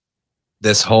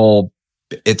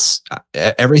it's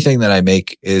everything that I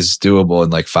make is doable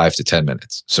in like 5 to 10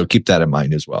 minutes. So keep that in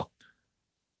mind as well.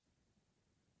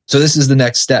 So this is the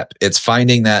next step. It's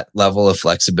finding that level of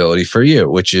flexibility for you,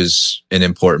 which is an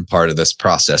important part of this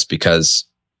process, because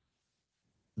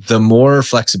the more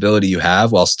flexibility you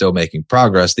have while still making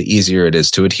progress, the easier it is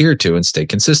to adhere to and stay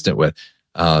consistent with.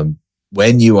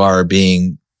 When you are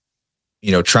being,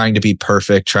 trying to be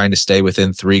perfect, trying to stay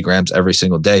within 3 grams every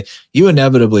single day, you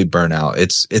inevitably burn out.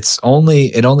 It's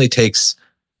only a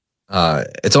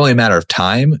matter of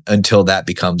time until that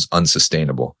becomes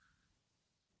unsustainable.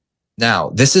 Now,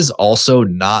 this is also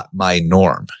not my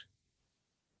norm.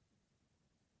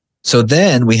 So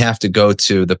then we have to go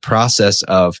to the process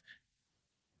of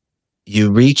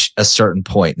you reach a certain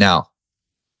point. Now,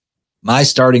 my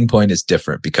starting point is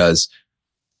different because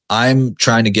I'm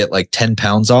trying to get like 10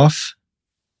 pounds off.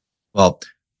 Well,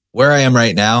 where I am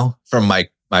right now from my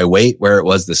weight, where it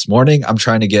was this morning, I'm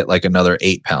trying to get like another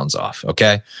 8 pounds off.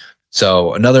 Okay.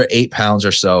 So another 8 pounds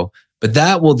or so, but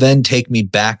that will then take me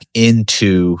back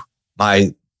into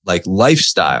my like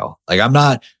lifestyle. Like I'm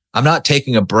not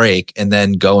taking a break and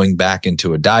then going back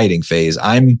into a dieting phase.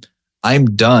 I'm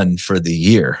done for the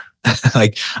year.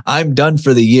 Like I'm done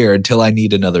for the year until I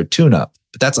need another tune-up.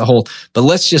 But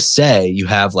let's just say you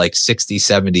have like 60,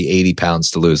 70, 80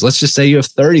 pounds to lose. Let's just say you have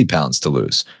 30 pounds to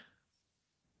lose.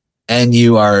 And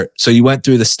you went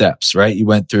through the steps, right? You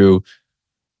went through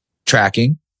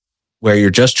tracking, where you're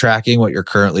just tracking what you're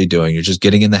currently doing. You're just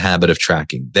getting in the habit of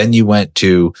tracking. Then you went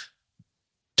to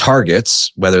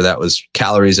targets, whether that was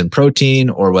calories and protein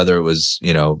or whether it was,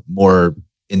 more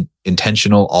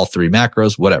intentional, all 3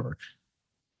 macros, whatever.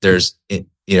 There's,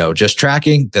 just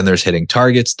tracking, then there's hitting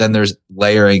targets, then there's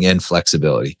layering in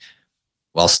flexibility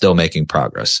while still making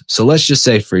progress. So let's just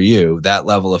say for you, that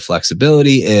level of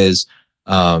flexibility is,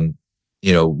 1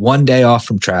 day off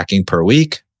from tracking per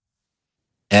week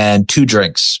and 2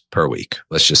 drinks per week,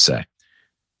 let's just say.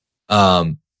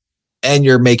 And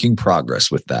you're making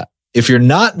progress with that. If you're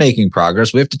not making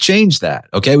progress, we have to change that.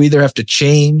 Okay. We either have to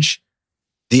change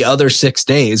the other 6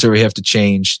 days, or we have to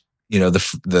change,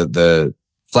 the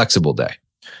flexible day.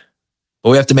 But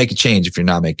we have to make a change if you're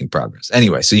not making progress.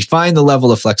 Anyway, so you find the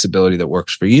level of flexibility that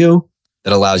works for you,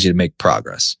 that allows you to make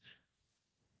progress.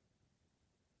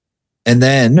 And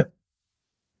then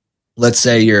let's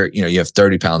say you have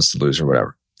 30 pounds to lose or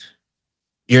whatever.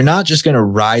 You're not just going to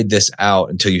ride this out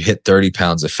until you hit 30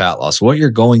 pounds of fat loss. What you're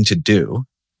going to do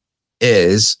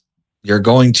is you're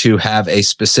going to have a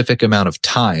specific amount of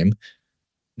time.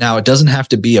 Now, it doesn't have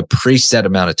to be a preset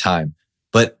amount of time,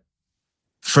 but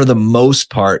for the most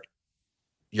part,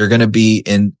 you're going to be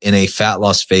in a fat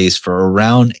loss phase for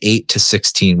around 8 to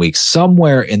 16 weeks,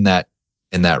 somewhere in that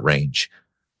range.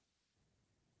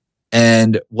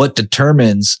 And what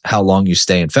determines how long you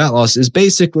stay in fat loss is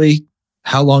basically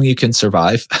how long you can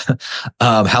survive,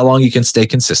 how long you can stay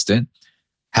consistent,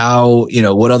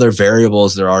 what other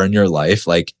variables there are in your life.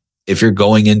 Like if you're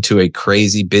going into a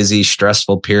crazy, busy,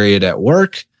 stressful period at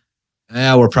work,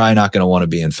 we're probably not going to want to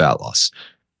be in fat loss.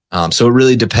 So it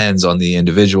really depends on the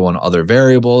individual and other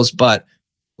variables, but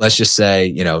let's just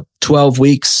say, 12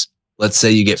 weeks, let's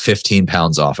say you get 15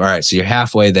 pounds off. All right. So you're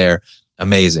halfway there.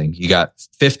 Amazing. You got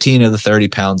 15 of the 30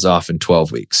 pounds off in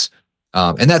 12 weeks.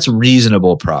 And that's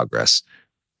reasonable progress.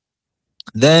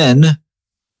 Then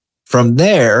from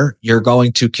there, you're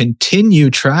going to continue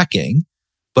tracking,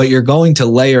 but you're going to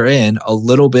layer in a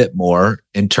little bit more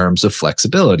in terms of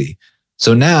flexibility.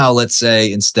 So now let's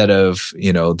say instead of,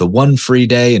 the 1 free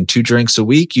day and 2 drinks a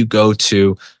week, you go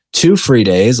to 2 free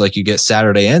days, like you get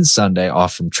Saturday and Sunday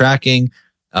off from tracking.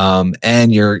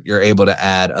 And you're able to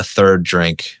add a 3rd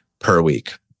drink per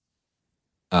week.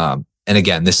 And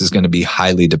again, this is going to be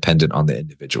highly dependent on the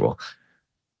individual.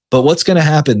 But what's going to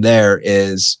happen there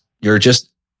is you're just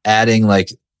adding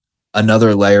like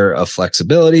another layer of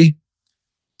flexibility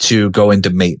to go into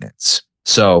maintenance.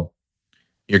 So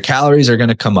your calories are going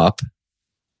to come up.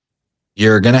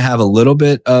 You're going to have a little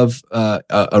bit of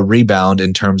a rebound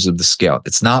in terms of the scale.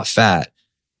 It's not fat.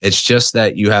 It's just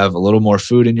that you have a little more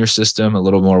food in your system, a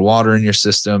little more water in your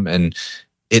system, and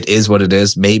it is what it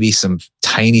is. Maybe some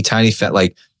tiny, tiny fat.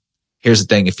 Like, here's the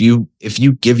thing. If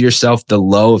you give yourself the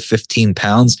low of 15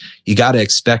 pounds, you got to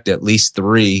expect at least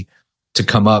 3 to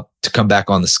come back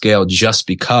on the scale just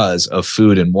because of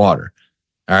food and water.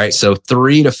 All right. So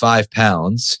 3 to 5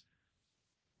 pounds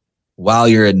while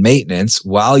you're in maintenance,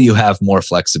 while you have more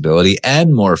flexibility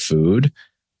and more food.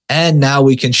 And now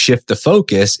we can shift the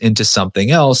focus into something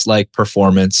else like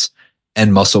performance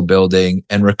and muscle building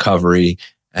and recovery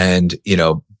and,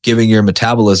 giving your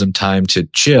metabolism time to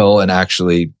chill and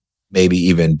actually maybe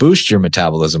even boost your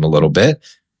metabolism a little bit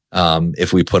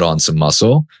if we put on some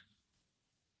muscle.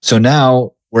 So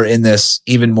now we're in this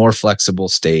even more flexible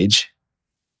stage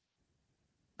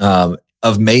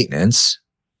of maintenance.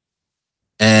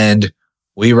 And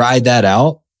we ride that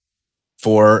out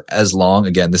for as long,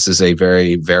 again, this is a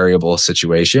very variable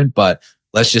situation, but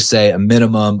let's just say a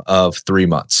minimum of 3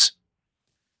 months.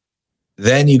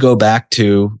 Then you go back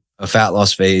to a fat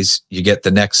loss phase, you get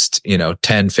the next,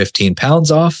 10, 15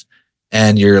 pounds off,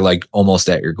 and you're like almost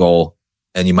at your goal,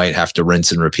 and you might have to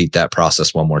rinse and repeat that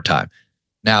process one more time.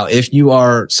 Now, if you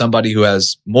are somebody who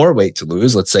has more weight to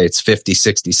lose, let's say it's 50,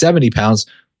 60, 70 pounds,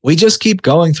 we just keep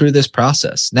going through this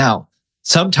process. Now,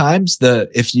 sometimes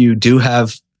if you do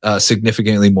have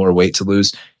significantly more weight to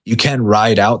lose, you can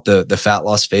ride out the fat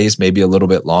loss phase maybe a little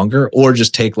bit longer, or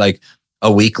just take like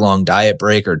a week-long diet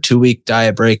break or 2-week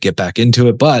diet break, get back into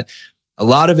it. But a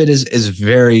lot of it is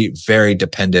very, very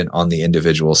dependent on the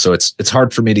individual. So it's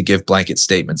hard for me to give blanket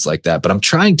statements like that, but I'm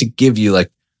trying to give you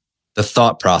like the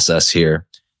thought process here.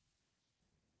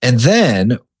 And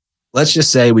then let's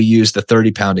just say we use the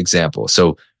 30-pound example.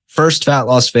 So first fat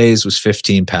loss phase was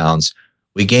 15 pounds.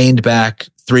 We gained back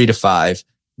 3 to 5.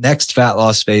 Next fat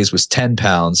loss phase was 10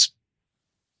 pounds.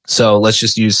 So let's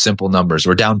just use simple numbers.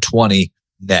 We're down 20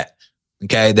 net.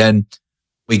 Okay. Then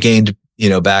we gained,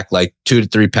 back like 2 to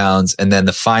 3 pounds. And then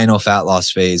the final fat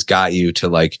loss phase got you to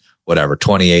like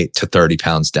 28 to 30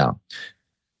 pounds down.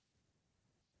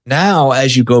 Now,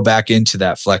 as you go back into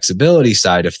that flexibility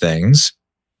side of things,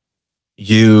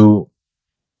 you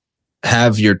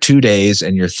have your 2 days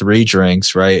and your 3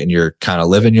 drinks, right? And you're kind of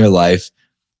living your life.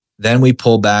 Then we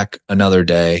pull back another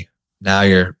day. Now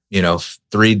you're,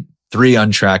 three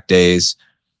untracked days.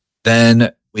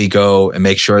 Then we go and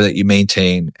make sure that you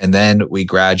maintain. And then we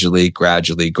gradually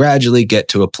get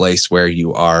to a place where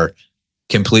you are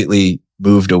completely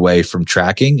moved away from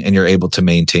tracking and you're able to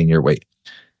maintain your weight.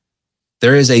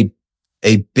 There is a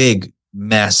big,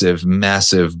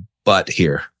 massive butt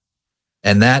here.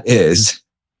 And that is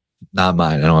not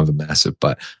mine. I don't have a massive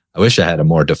butt. I wish I had a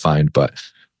more defined butt.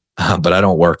 but I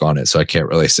don't work on it, so I can't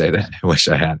really say that. I wish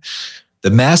I had.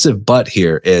 The massive but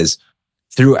here is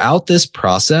throughout this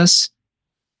process,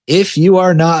 if you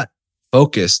are not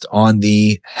focused on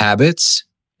the habits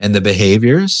and the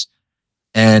behaviors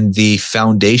and the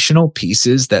foundational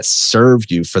pieces that serve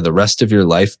you for the rest of your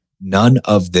life, none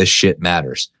of this shit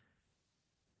matters.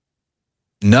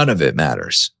 None of it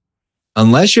matters.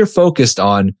 Unless you're focused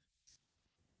on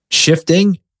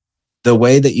shifting the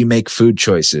way that you make food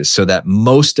choices so that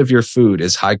most of your food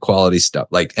is high quality stuff.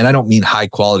 And I don't mean high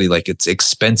quality like it's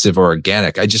expensive or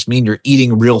organic. I just mean you're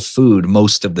eating real food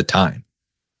most of the time.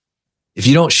 If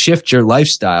you don't shift your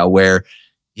lifestyle where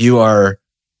you are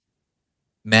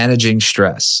managing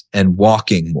stress and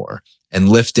walking more and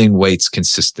lifting weights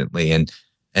consistently and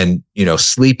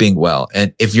sleeping well.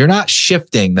 And if you're not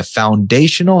shifting the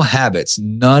foundational habits,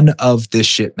 none of this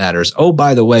shit matters. Oh,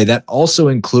 by the way, that also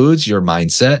includes your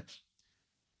mindset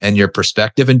and your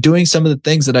perspective and doing some of the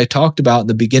things that I talked about in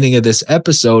the beginning of this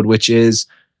episode, which is,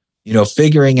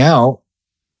 figuring out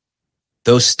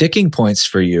those sticking points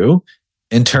for you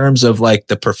in terms of like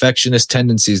the perfectionist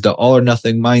tendencies, the all or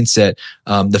nothing mindset,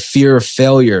 the fear of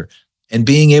failure, and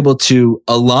being able to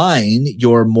align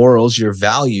your morals, your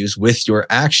values with your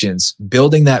actions,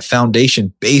 building that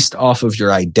foundation based off of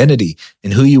your identity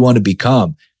and who you want to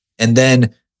become. And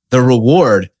then the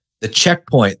reward, the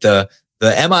checkpoint, the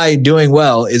am I doing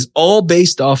well is all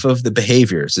based off of the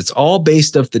behaviors. It's all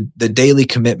based off the daily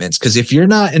commitments. Because if you're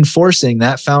not enforcing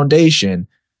that foundation,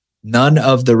 none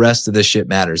of the rest of the shit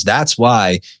matters. That's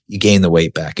why you gain the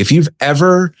weight back. If you've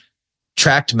ever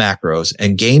tracked macros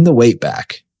and gained the weight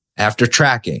back after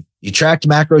tracking, you tracked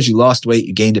macros, you lost weight,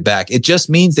 you gained it back. It just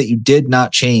means that you did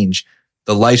not change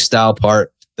the lifestyle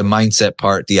part, the mindset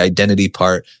part, the identity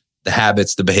part, the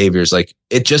habits, the behaviors.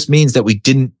 It just means that we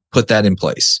didn't put that in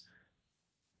place.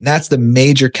 And that's the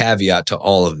major caveat to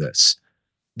all of this.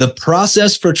 The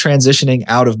process for transitioning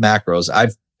out of macros,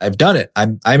 I've done it.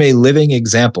 I'm a living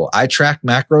example. I track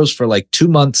macros for 2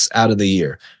 months out of the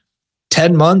year.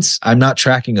 10 months, I'm not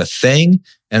tracking a thing,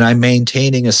 and I'm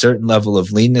maintaining a certain level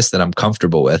of leanness that I'm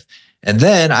comfortable with. And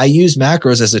then I use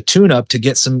macros as a tune-up to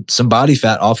get some body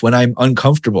fat off when I'm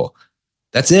uncomfortable.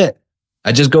 That's it.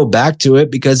 I just go back to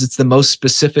it because it's the most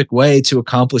specific way to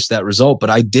accomplish that result. But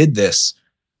I did this.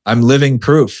 I'm living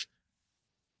proof.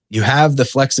 You have the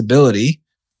flexibility,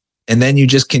 and then you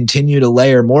just continue to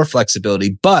layer more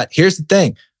flexibility. But here's the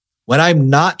thing. When I'm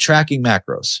not tracking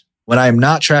macros,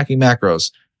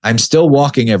 I'm still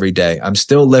walking every day. I'm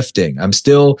still lifting. I'm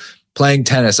still playing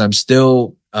tennis. I'm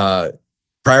still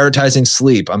prioritizing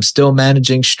sleep. I'm still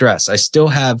managing stress. I still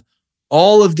have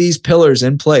all of these pillars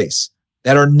in place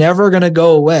that are never going to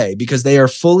go away because they are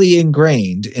fully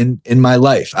ingrained in my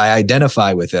life. I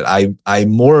identify with it. I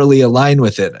morally align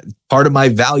with it. Part of my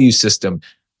value system.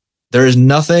 There is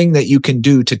nothing that you can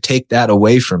do to take that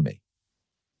away from me.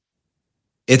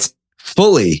 It's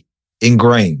fully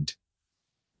ingrained.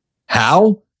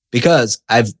 How? Because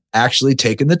I've actually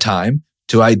taken the time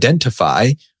to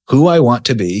identify who I want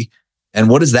to be and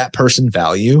what does that person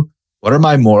value? What are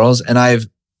my morals? And I've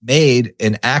made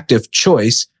an active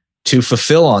choice to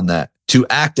fulfill on that, to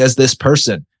act as this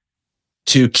person,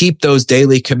 to keep those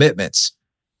daily commitments,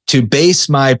 to base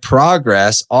my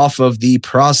progress off of the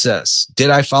process.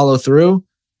 Did I follow through?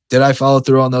 Did I follow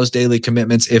through on those daily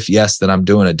commitments? If yes, then I'm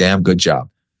doing a damn good job.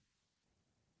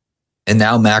 And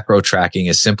now macro tracking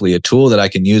is simply a tool that I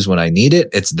can use when I need it.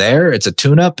 It's there, it's a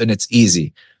tune-up, and it's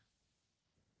easy.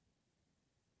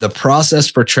 The process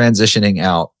for transitioning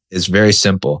out is very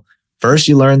simple. First,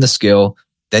 you learn the skill.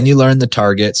 Then you learn the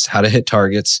targets, how to hit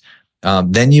targets.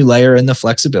 Then you layer in the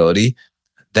flexibility.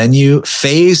 Then you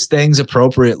phase things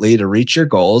appropriately to reach your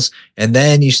goals. And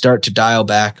then you start to dial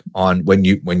back on when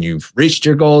you've reached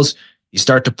your goals, you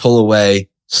start to pull away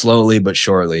slowly but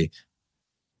surely.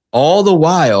 All the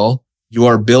while, you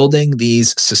are building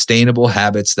these sustainable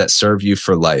habits that serve you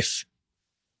for life.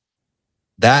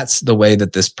 That's the way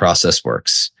that this process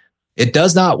works. It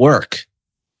does not work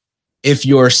if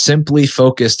you're simply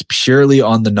focused purely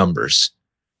on the numbers.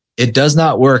 It does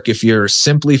not work if you're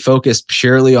simply focused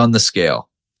purely on the scale.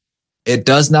 It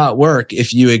does not work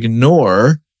if you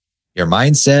ignore your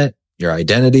mindset, your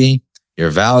identity, your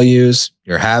values,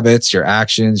 your habits, your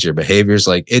actions, your behaviors.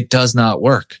 It does not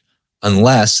work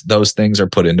unless those things are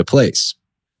put into place.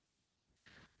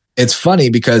 It's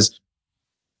funny because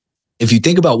if you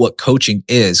think about what coaching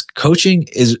is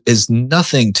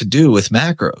nothing to do with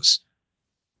macros.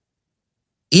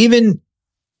 Even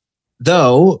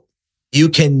though you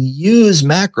can use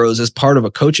macros as part of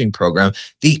a coaching program,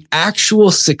 the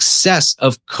actual success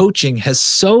of coaching has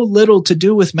so little to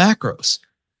do with macros.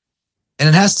 And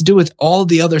it has to do with all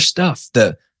the other stuff,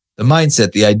 the the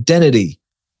mindset, the identity,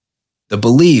 the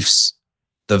beliefs,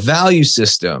 the value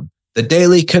system, the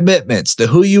daily commitments, the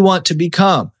who you want to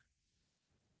become,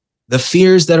 the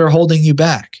fears that are holding you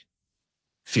back,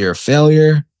 fear of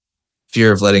failure,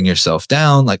 fear of letting yourself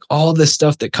down, like all this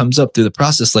stuff that comes up through the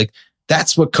process. Like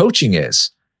that's what coaching is.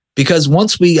 Because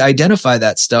once we identify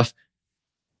that stuff,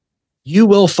 you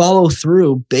will follow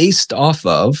through based off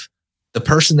of the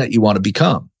person that you want to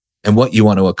become and what you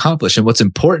want to accomplish and what's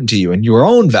important to you and your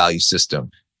own value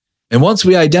system. And once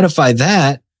we identify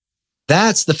that,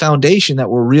 that's the foundation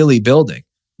that we're really building.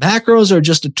 Macros are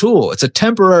just a tool. It's a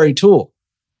temporary tool.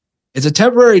 It's a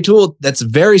temporary tool that's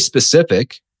very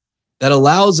specific, that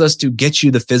allows us to get you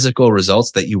the physical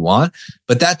results that you want,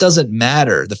 but that doesn't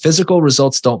matter. The physical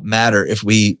results don't matter if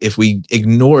we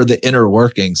ignore the inner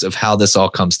workings of how this all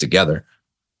comes together.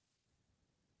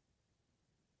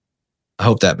 I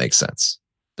hope that makes sense.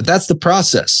 But that's the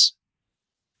process.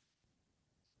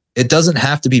 It doesn't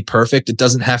have to be perfect. It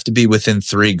doesn't have to be within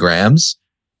 3 grams.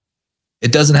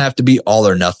 It doesn't have to be all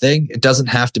or nothing. It doesn't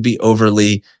have to be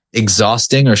overly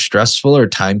exhausting or stressful or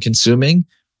time consuming.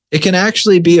 It can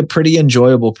actually be a pretty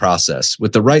enjoyable process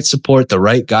with the right support, the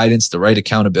right guidance, the right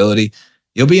accountability.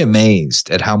 You'll be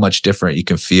amazed at how much different you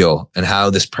can feel and how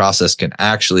this process can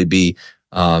actually be,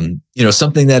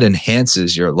 something that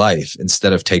enhances your life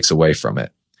instead of takes away from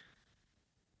it.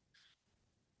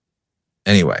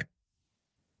 Anyway,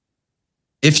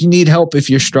 if you need help, if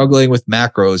you're struggling with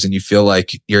macros and you feel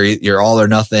like you're all or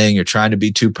nothing, you're trying to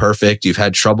be too perfect, you've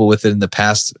had trouble with it in the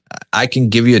past, I can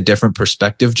give you a different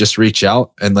perspective. Just reach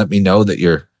out and let me know that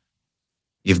you've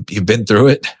been through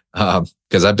it,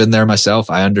 because I've been there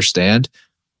myself. I understand.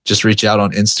 Just reach out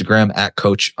on Instagram at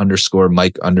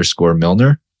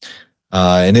coach_Mike_Milner.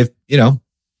 And if,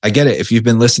 I get it. If you've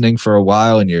been listening for a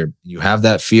while and you have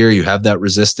that fear, you have that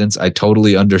resistance, I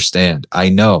totally understand. I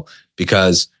know,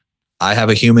 because I have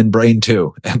a human brain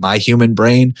too. And my human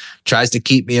brain tries to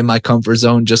keep me in my comfort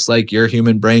zone, just like your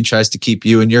human brain tries to keep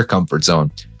you in your comfort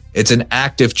zone. It's an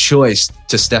active choice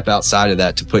to step outside of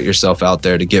that, to put yourself out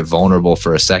there, to get vulnerable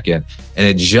for a second. And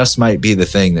it just might be the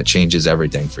thing that changes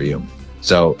everything for you.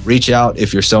 So reach out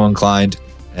if you're so inclined.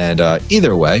 And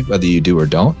either way, whether you do or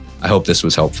don't, I hope this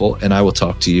was helpful, and I will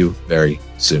talk to you very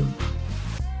soon.